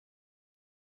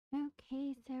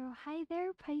Okay, so hi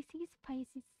there, Pisces,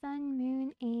 Pisces Sun,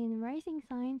 Moon, and Rising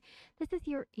sign. This is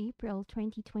your April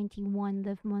 2021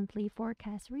 Live Monthly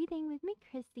Forecast reading with me,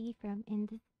 Krissy from In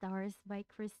the Stars by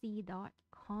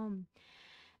Krissy.com.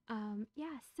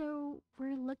 So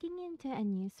we're looking into a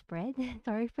new spread.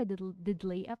 Sorry for the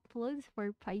delay uploads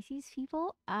for Pisces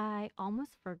people. I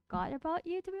almost forgot about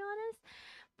you, to be honest,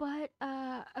 but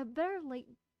better late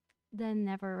than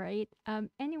never, right?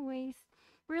 Anyways,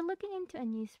 we're looking into a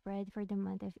new spread for the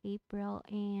month of April,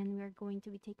 and we're going to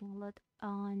be taking a look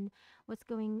on what's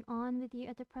going on with you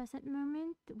at the present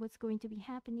moment, what's going to be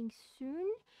happening soon,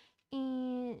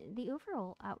 and the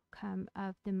overall outcome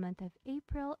of the month of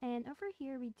April. And over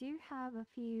here, we do have a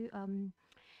few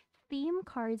theme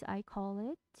cards, I call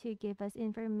it, to give us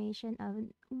information on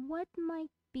what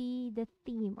might be the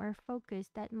theme or focus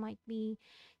that might be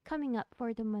coming up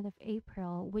for the month of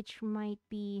April, which might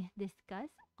be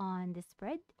discussed on the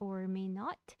spread or may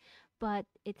not, but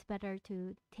it's better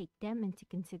to take them into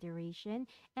consideration.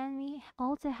 And we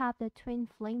also have the twin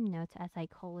flame notes, as I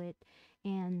call it,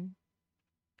 and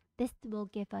this will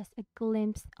give us a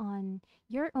glimpse on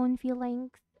your own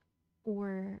feelings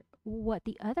or what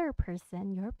the other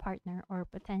person, your partner or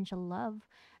potential love,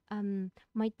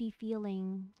 might be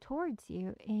feeling towards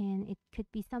you. And it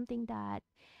could be something that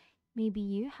maybe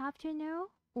you have to know,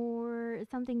 or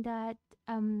something that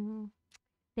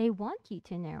they want you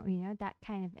to know, that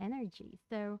kind of energy.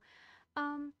 So,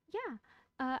 yeah,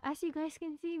 as you guys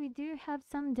can see, we do have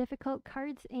some difficult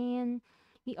cards, and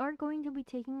we are going to be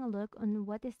taking a look on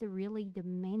what is the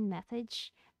main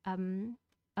message um,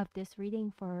 of this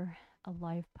reading for a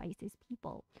lot of Pisces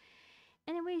people.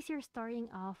 Anyways, you're starting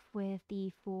off with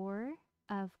the Four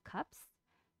of Cups,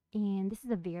 and this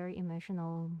is a very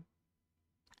emotional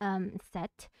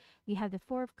set. We have the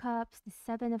Four of Cups, the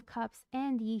Seven of Cups,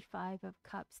 and the Five of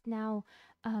Cups. Now,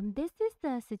 this is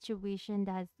the situation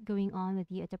that's going on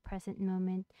with you at the present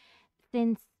moment,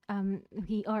 since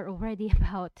we are already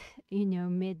about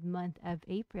mid month of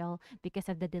April because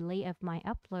of the delay of my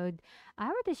upload. I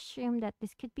would assume that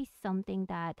this could be something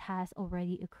that has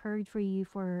already occurred for you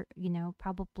for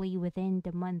probably within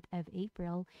the month of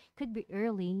April. Could be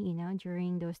early,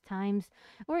 during those times,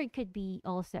 or it could be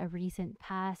also a recent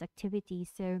past activity.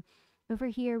 So over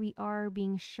here we are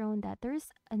being shown that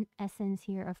there's an essence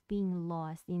here of being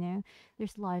lost.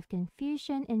 There's a lot of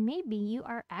confusion, and maybe you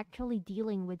are actually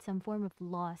dealing with some form of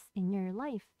loss in your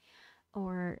life.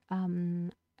 Or,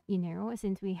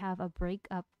 since we have a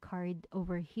breakup card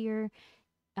over here,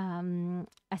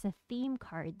 as a theme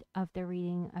card of the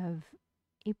reading of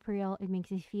April, it makes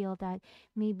you feel that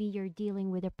maybe you're dealing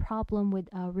with a problem with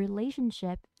a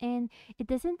relationship, and it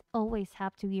doesn't always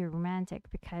have to be romantic,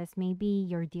 because maybe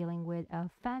you're dealing with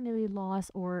a family loss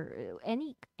or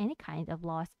any kind of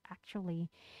loss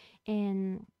actually.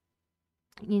 And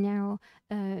you know,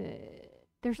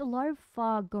 there's a lot of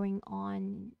fog going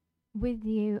on with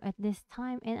you at this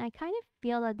time, and I kind of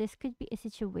feel that this could be a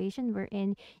situation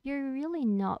wherein you're really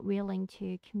not willing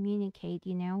to communicate.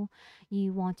 You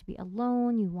want to be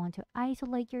alone, you want to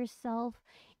isolate yourself,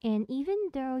 and even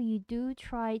though you do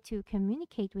try to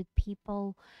communicate with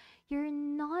people, you're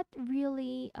not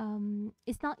really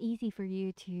it's not easy for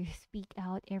you to speak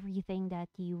out everything that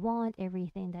you want,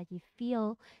 everything that you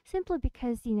feel, simply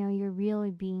because you're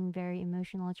really being very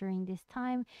emotional during this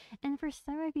time. And for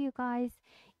some of you guys,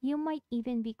 you might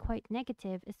even be quite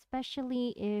negative,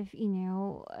 especially if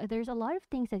there's a lot of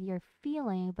things that you're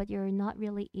feeling, but you're not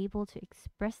really able to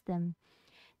express them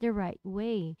the right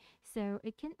way. So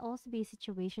it can also be a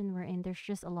situation wherein there's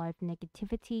just a lot of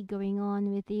negativity going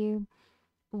on with you,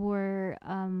 or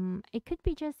it could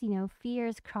be just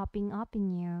fears cropping up in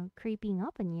you, creeping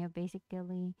up in you,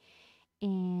 basically.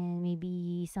 And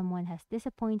maybe someone has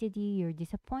disappointed you, you're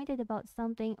disappointed about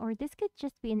something, or this could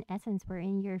just be an essence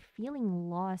wherein you're feeling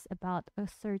lost about a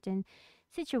certain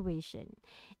situation.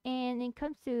 And it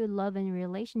comes to love and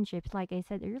relationships, like I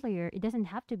said earlier, it doesn't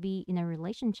have to be in a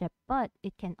relationship, but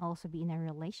it can also be in a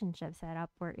relationship setup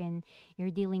wherein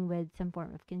you're dealing with some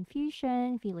form of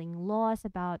confusion, feeling lost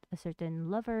about a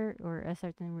certain lover or a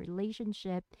certain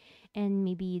relationship, and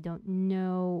maybe you don't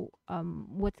know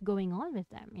what's going on with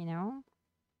them,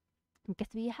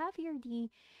 because we have here the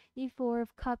Four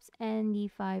of Cups and the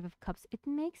Five of Cups. It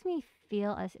makes me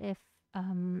feel as if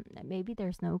maybe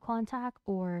there's no contact,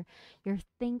 or you're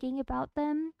thinking about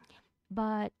them,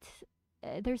 but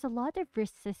there's a lot of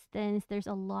resistance, there's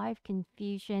a lot of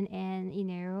confusion,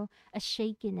 and a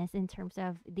shakiness in terms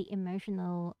of the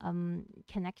emotional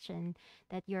connection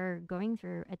that you're going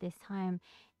through at this time.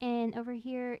 And over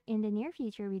here in the near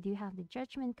future, we do have the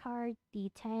Judgment card,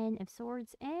 the Ten of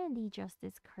Swords, and the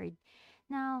Justice card.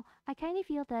 Now, I kind of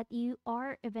feel that you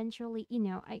are eventually,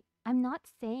 I'm not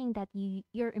saying that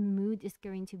your mood is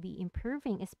going to be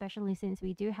improving, especially since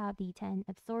we do have the 10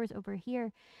 of swords over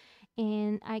here.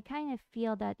 And I kind of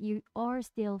feel that you are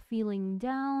still feeling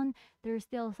down. There's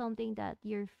still something that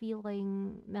you're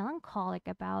feeling melancholic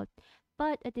about.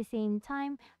 But at the same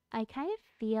time, I kind of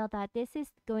feel that this is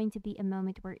going to be a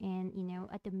moment we're in,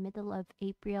 at the middle of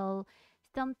April,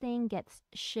 something gets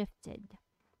shifted.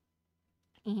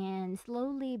 And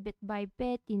slowly, bit by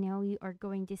bit, you are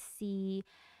going to see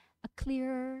a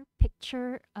clearer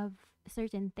picture of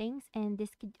certain things. And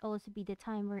this could also be the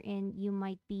time wherein you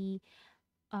might be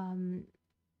um,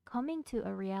 coming to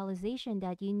a realization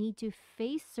that you need to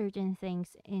face certain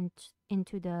things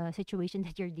into the situation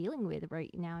that you're dealing with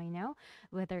right now,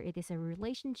 whether it is a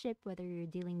relationship, whether you're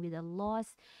dealing with a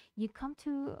loss. You come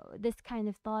to this kind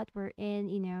of thought wherein,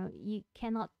 you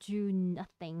cannot do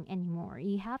nothing anymore.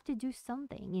 You have to do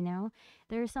something,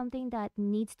 there's something that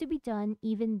needs to be done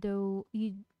even though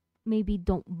you maybe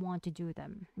don't want to do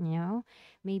them,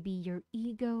 maybe your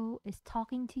ego is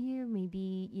talking to you,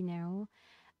 maybe,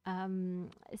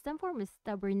 some form of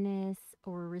stubbornness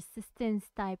or resistance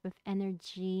type of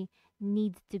energy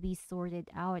needs to be sorted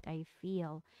out, I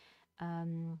feel.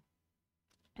 um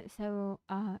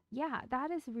yeah, that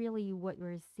is really what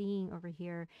we're seeing over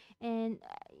here. And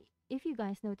if you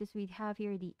guys notice, we have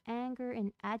here the anger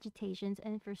and agitations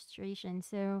and frustration.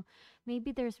 So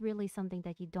maybe there's really something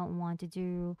that you don't want to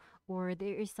do, or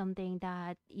there is something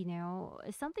that,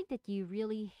 something that you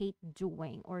really hate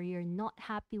doing, or you're not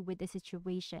happy with the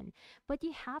situation, but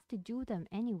you have to do them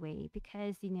anyway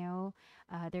because,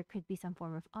 there could be some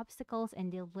form of obstacles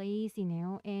and delays,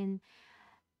 and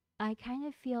I kind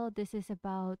of feel this is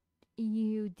about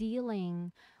you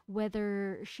dealing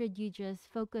whether should you just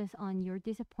focus on your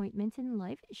disappointments in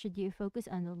life, should you focus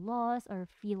on the loss or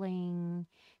feeling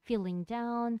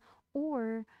down,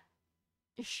 or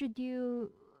should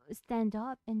you stand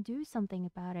up and do something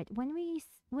about it? When we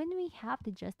have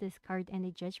the justice card and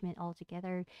the judgment all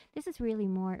together, this is really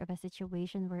more of a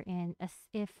situation we're in, as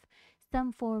if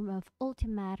some form of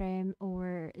ultimatum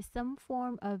or some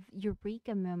form of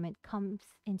eureka moment comes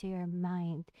into your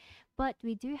mind. But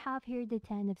we do have here the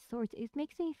 10 of swords. It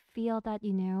makes me feel that,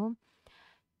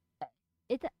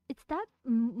 it's that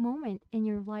moment in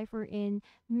your life wherein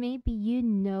maybe you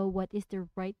know what is the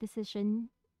right decision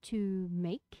to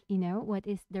make, what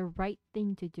is the right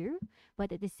thing to do,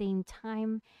 but at the same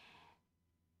time,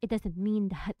 it doesn't mean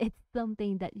that it's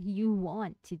something that you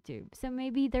want to do. So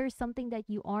maybe there's something that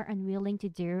you are unwilling to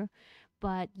do,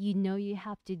 but you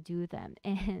have to do them.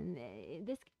 And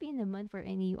this could be in the month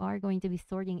wherein you are going to be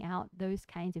sorting out those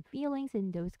kinds of feelings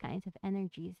and those kinds of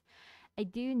energies. I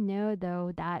do know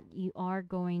though that you are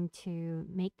going to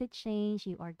make the change,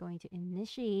 you are going to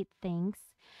initiate things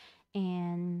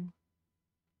and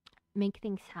make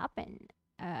things happen,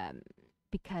 um,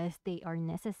 because they are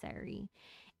necessary.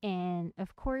 And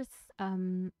of course,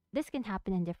 this can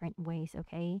happen in different ways,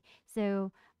 okay?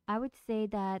 So I would say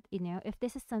that, if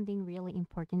this is something really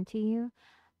important to you,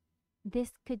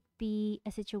 this could be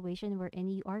a situation wherein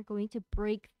you are going to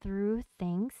break through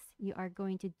things. You are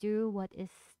going to do what is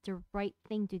the right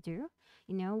thing to do.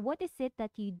 What is it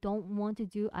that you don't want to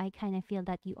do? I kind of feel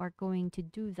that you are going to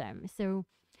do them. So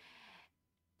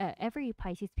every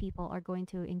Pisces people are going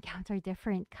to encounter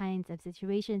different kinds of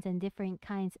situations and different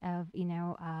kinds of,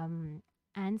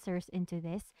 answers into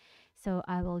this. So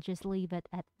I will just leave it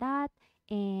at that.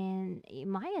 And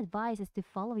my advice is to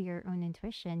follow your own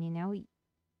intuition.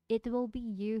 It will be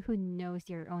you who knows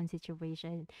your own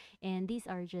situation. And these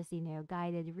are just,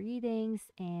 guided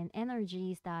readings and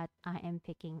energies that I am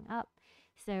picking up.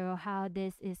 So, how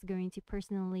this is going to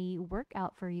personally work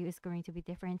out for you is going to be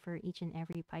different for each and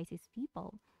every Pisces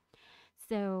people.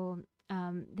 So,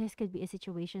 this could be a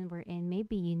situation wherein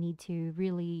maybe you need to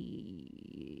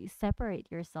really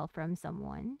separate yourself from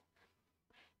someone,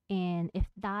 and if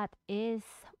that is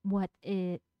what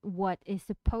is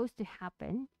supposed to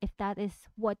happen, if that is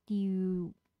what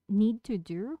you need to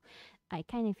do, I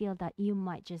kind of feel that you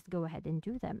might just go ahead and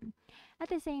do them. At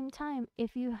the same time,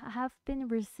 if you have been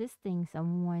resisting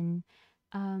someone,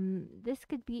 this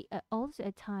could be also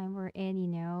a time wherein,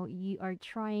 you are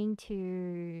trying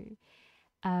to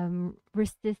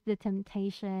resist the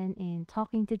temptation in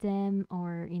talking to them,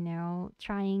 or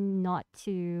trying not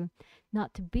to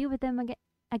be with them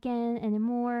again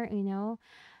anymore.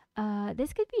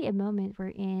 This could be a moment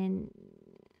wherein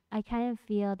I kind of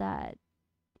feel that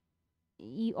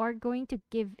you are going to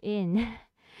give in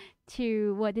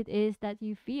to what it is that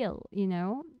you feel,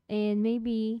 and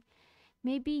maybe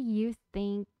you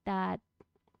think that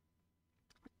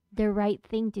the right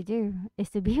thing to do is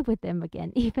to be with them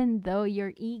again, even though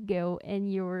your ego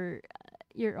and your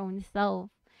own self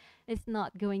is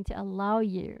not going to allow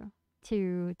you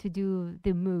to do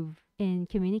the move in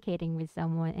communicating with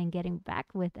someone and getting back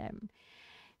with them.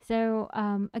 So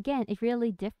again, it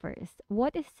really differs.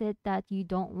 What is it that you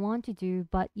don't want to do,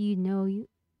 but you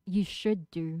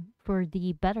should do for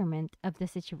the betterment of the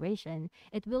situation?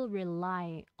 It will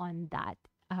rely on that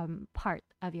part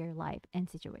of your life and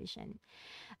situation.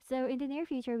 So in the near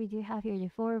future, we do have here the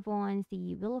Four of Wands,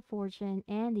 the Wheel of Fortune,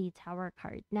 and the Tower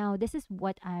card. Now, this is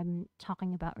what I'm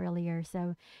talking about earlier.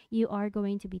 So you are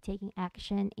going to be taking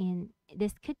action in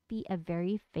this could be a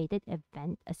very fated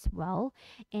event as well.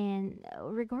 And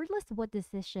regardless of what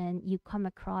decision you come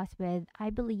across with, I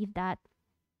believe that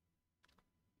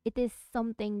it is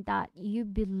something that you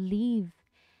believe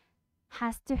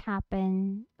has to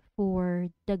happen for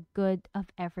the good of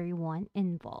everyone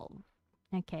involved.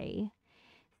 Okay.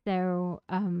 So,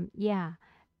 yeah,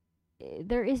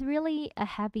 there is really a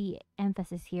heavy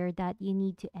emphasis here that you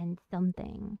need to end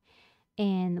something.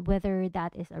 And whether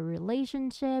that is a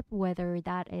relationship, whether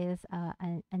that is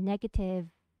a negative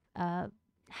uh,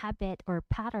 habit or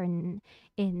pattern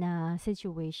in a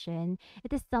situation,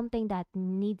 it is something that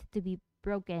needs to be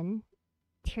broken,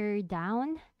 tear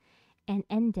down, and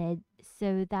ended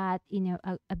so that,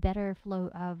 a better flow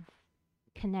of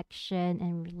connection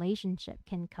and relationship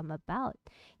can come about.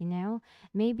 you know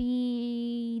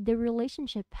Maybe the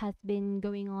relationship has been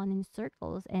going on in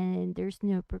circles and there's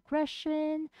no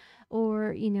progression,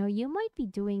 or you might be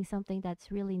doing something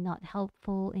that's really not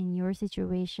helpful in your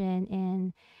situation,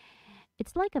 and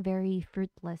it's like a very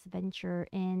fruitless venture,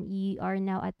 and you are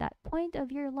now at that point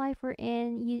of your life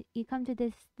wherein you come to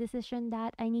this decision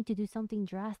that I need to do something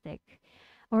drastic,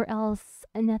 or else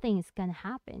nothing is gonna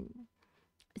happen.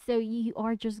 So you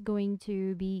are just going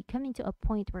to be coming to a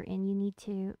point wherein you need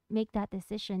to make that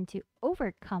decision to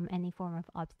overcome any form of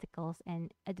obstacles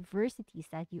and adversities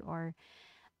that you are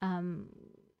um,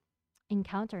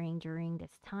 encountering during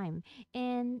this time.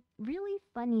 And really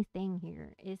funny thing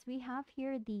here is we have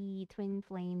here the twin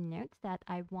flame notes that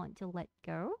I want to let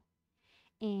go,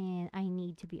 and I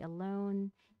need to be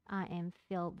alone. I am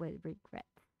filled with regret.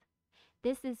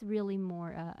 This is really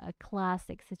more a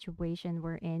classic situation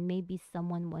wherein maybe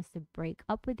someone wants to break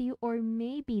up with you, or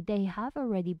maybe they have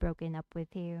already broken up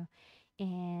with you.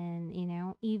 And,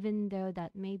 even though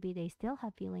that maybe they still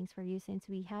have feelings for you, since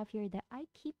we have here the I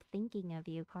keep thinking of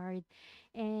you card,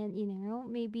 and,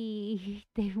 maybe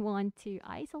they want to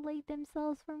isolate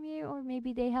themselves from you, or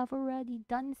maybe they have already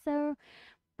done so,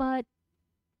 but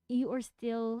you are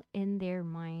still in their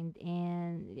mind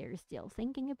and they're still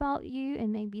thinking about you,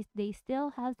 and maybe they still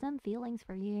have some feelings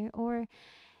for you, or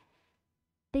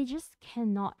they just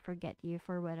cannot forget you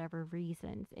for whatever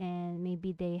reasons, and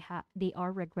maybe they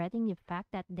are regretting the fact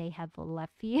that they have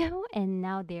left you and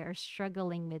now they are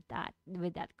struggling with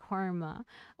that karma,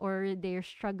 or they're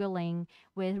struggling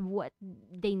with what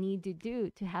they need to do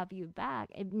to have you back,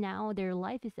 and now their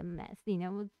life is a mess.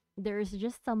 There's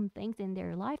just some things in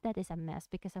their life that is a mess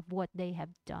because of what they have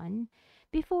done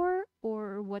before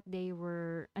or what they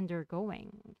were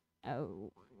undergoing.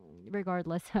 Oh,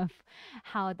 regardless of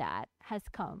how that has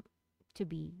come to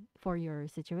be for your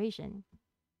situation.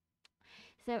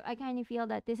 So I kind of feel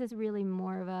that this is really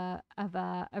more of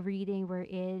a reading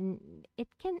wherein it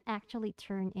can actually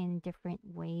turn in different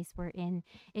ways, wherein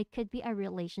it could be a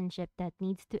relationship that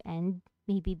needs to end,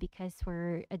 maybe because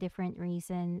for a different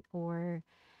reason, or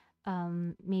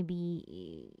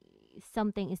maybe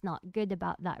something is not good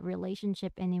about that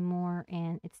relationship anymore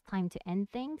and it's time to end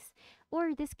things.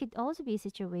 Or this could also be a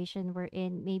situation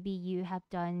wherein maybe you have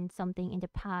done something in the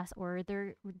past, or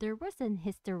there was an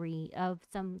history of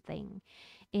something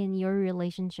in your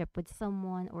relationship with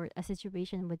someone or a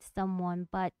situation with someone,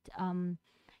 but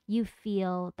you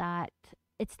feel that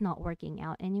it's not working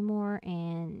out anymore,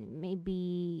 and maybe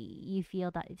you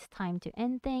feel that it's time to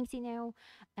end things.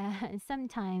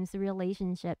 Sometimes the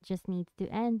relationship just needs to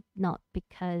end, not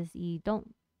because you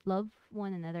don't love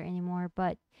one another anymore,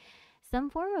 but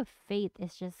some form of fate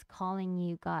is just calling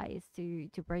you guys to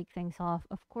break things off.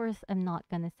 Of course, I'm not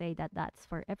going to say that that's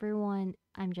for everyone.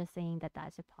 I'm just saying that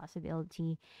that's a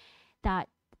possibility, that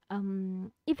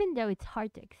even though it's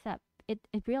hard to accept, it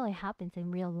really happens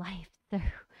in real life.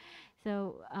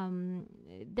 So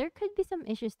there could be some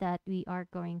issues that we are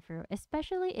going through,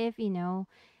 especially if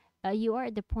you are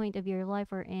at the point of your life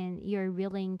wherein you're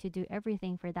willing to do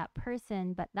everything for that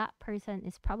person, but that person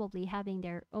is probably having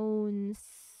their own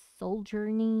soul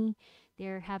journey.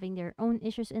 They're having their own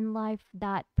issues in life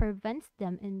that prevents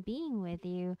them in being with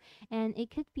you. And it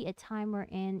could be a time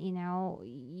wherein,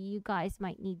 you guys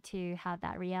might need to have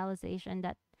that realization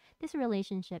that this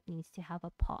relationship needs to have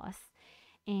a pause.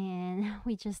 And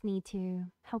we just need to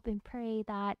hope and pray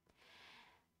that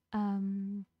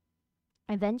um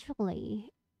eventually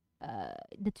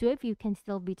the two of you can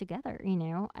still be together.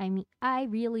 I mean, I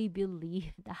really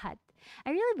believe that.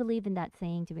 I really believe in that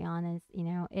saying, to be honest.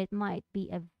 It might be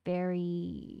a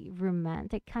very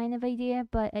romantic kind of idea,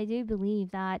 but I do believe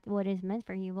that what is meant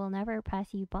for you will never pass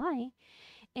you by.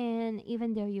 And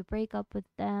even though you break up with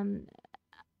them,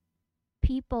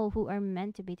 people who are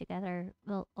meant to be together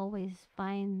will always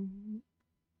find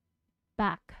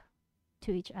back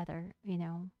to each other,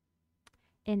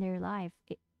 in their life.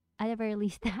 At the very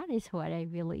least, that is what I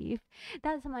believe.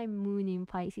 That's my moon in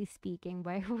Pisces speaking,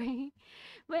 by the way.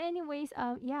 But anyways,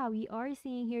 yeah, we are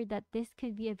seeing here that this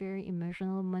could be a very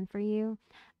emotional month for you.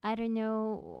 I don't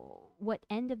know what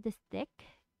end of the stick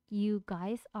you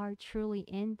guys are truly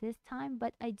in this time,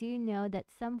 but I do know that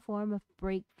some form of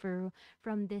breakthrough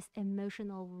from this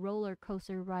emotional roller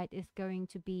coaster ride is going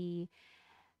to be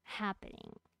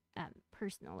happening,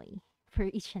 personally, for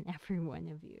each and every one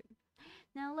of you.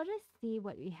 Now let us see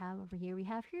what we have over here. We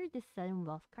have here the sudden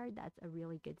wealth card. That's a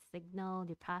really good signal,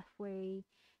 the pathway,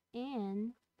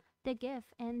 and the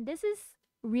gift. And this is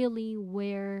really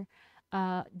where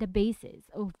the basis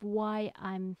of why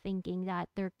I'm thinking that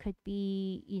there could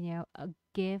be, a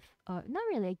gift, not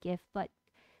really a gift, but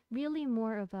really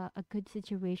more of a good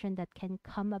situation that can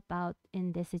come about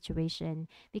in this situation,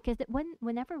 because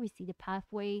whenever we see the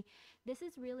pathway, this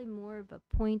is really more of a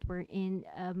point wherein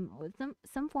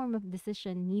some form of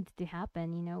decision needs to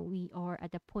happen. We are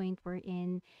at a point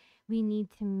wherein we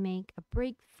need to make a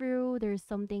breakthrough. There's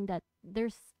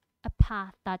a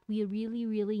path that we really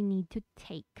really need to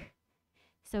take,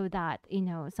 so that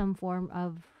some form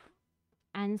of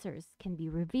answers can be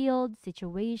revealed,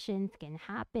 situations can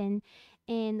happen.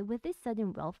 And with this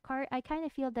sudden wealth card, I kind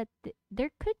of feel that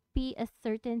there could be a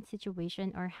certain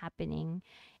situation or happening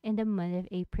in the month of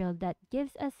April that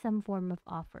gives us some form of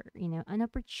offer. An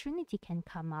opportunity can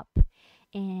come up.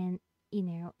 And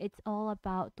it's all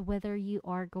about whether you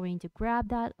are going to grab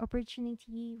that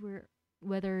opportunity,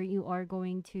 whether you are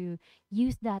going to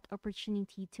use that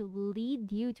opportunity to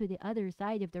lead you to the other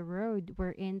side of the road,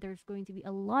 wherein there's going to be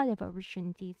a lot of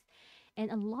opportunities and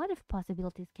a lot of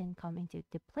possibilities can come into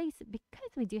the place, because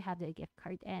we do have the gift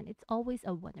card, and it's always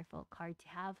a wonderful card to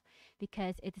have,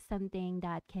 because it's something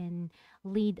that can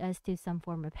lead us to some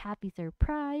form of happy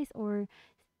surprise, or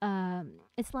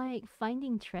it's like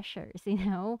finding treasures.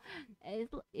 If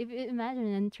you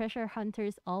imagine, and treasure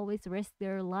hunters always risk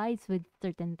their lives with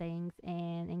certain things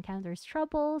and encounters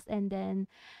troubles, and then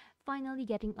finally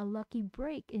getting a lucky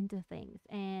break into things.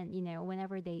 And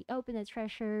whenever they open a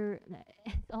treasure,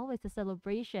 it's always a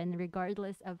celebration,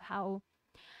 regardless of how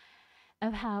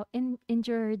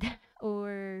injured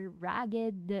or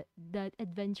ragged that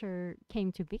adventure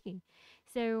came to be.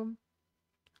 So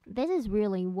this is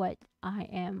really what I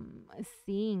am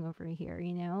seeing over here.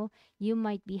 You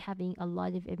might be having a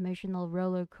lot of emotional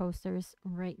roller coasters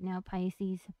right now,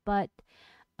 Pisces, but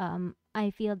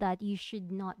I feel that you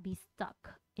should not be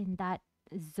stuck in that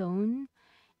zone,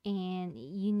 and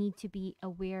you need to be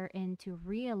aware and to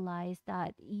realize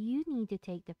that you need to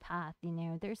take the path.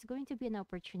 There's going to be an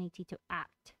opportunity to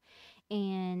act,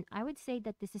 and I would say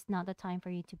that this is not the time for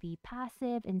you to be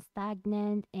passive and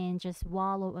stagnant and just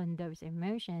wallow on those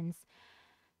emotions.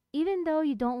 Even though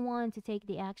you don't want to take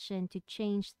the action to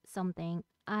change something,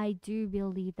 I do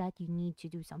believe that you need to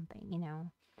do something.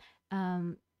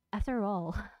 um After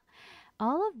all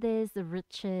of these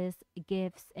riches,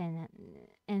 gifts,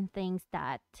 and things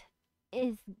that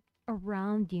is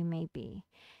around you, maybe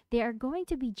they are going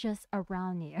to be just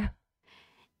around you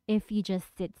if you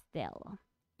just sit still.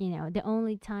 The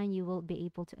only time you will be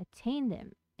able to attain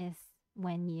them is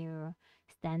when you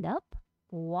stand up,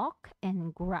 walk,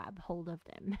 and grab hold of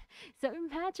them. So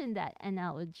imagine that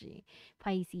analogy,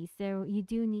 Pisces. So you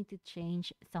do need to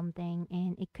change something,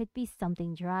 and it could be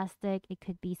something drastic, it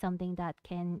could be something that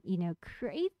can,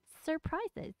 create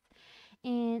surprises.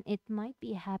 And it might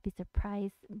be a happy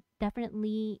surprise.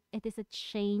 Definitely, it is a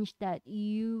change that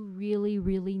you really,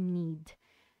 really need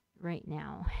right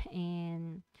now.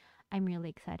 And I'm really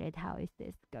excited how is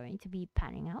this going to be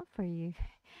panning out for you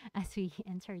as we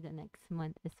enter the next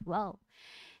month as well.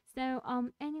 So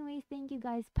anyways, thank you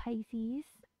guys, Pisces,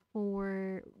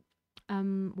 for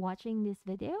watching this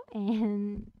video,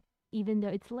 and even though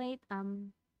it's late,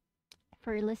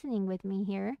 for listening with me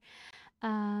here.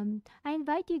 I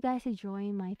invite you guys to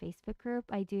join my Facebook group.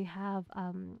 I do have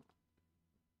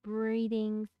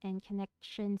readings and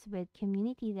connections with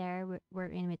community there,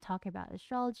 wherein we talk about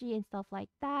astrology and stuff like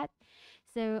that.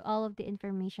 So all of the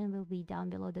information will be down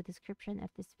below the description of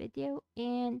this video.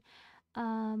 And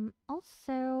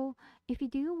also, if you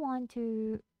do want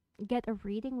to get a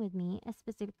reading with me,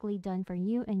 specifically done for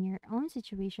you and your own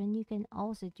situation, you can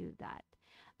also do that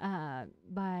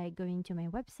by going to my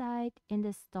website, in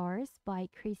the stars by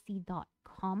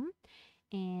Krissy.com.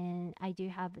 And I do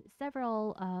have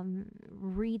several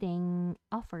reading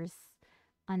offers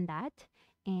on that,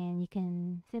 and you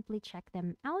can simply check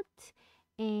them out,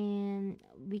 and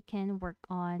we can work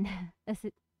on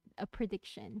a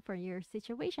prediction for your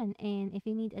situation, and if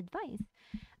you need advice,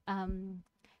 um,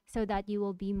 so that you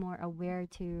will be more aware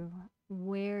to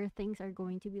where things are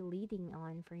going to be leading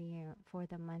on for you for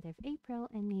the month of April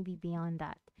and maybe beyond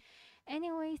that.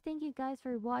 Anyways, thank you guys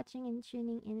for watching and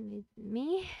tuning in with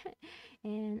me.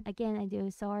 And again, I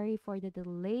do sorry for the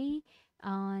delay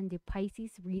on the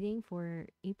Pisces reading for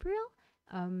April.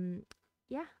 Um,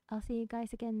 yeah, I'll see you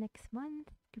guys again next month.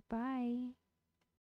 Goodbye.